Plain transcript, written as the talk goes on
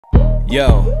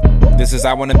Yo, this is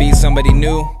I Wanna Be Somebody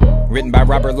New, written by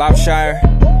Lopshire,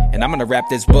 and I'm gonna rap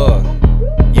this book.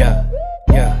 Yeah.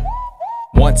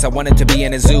 Once I wanted to be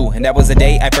in a zoo, and that was the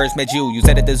day I first met you. You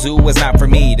said that the zoo was not for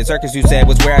me. The circus, you said,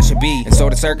 was where I should be. And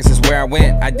so the circus is where I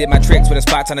went. I did my tricks with the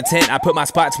spots on the tent. I put my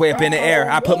spots way up in the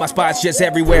air. I put my spots just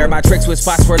everywhere. My tricks with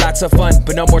spots for lots of fun,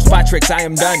 but no more spot tricks, I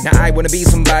am done. Now I wanna be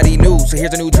somebody new, so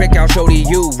here's a new trick I'll show to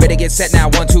you. Ready, get set now,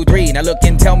 1, 2, 3. Now look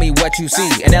and tell me what you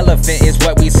see. An elephant is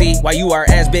what we see, while you are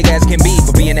as big as can be.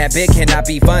 But being that big cannot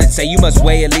be fun. Say you must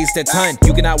weigh at least a ton.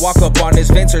 You cannot walk up on this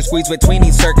fence or squeeze between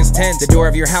these circus tents. The door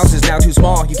of your house is now too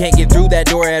small. You can't get through that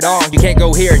door at all. You can't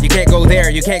go here, you can't go there,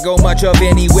 you can't go much of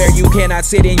anywhere. You cannot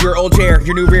sit in your old chair.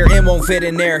 Your new rear end won't fit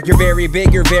in there. You're very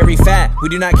big, you're very fat. We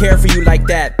do not care for you like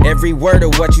that. Every word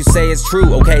of what you say is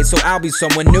true. Okay, so I'll be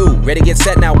someone new. Ready, get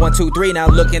set now, 1, 2, 3. Now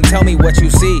look and tell me what you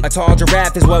see. A tall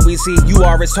giraffe is what we see. You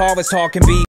are as tall can be.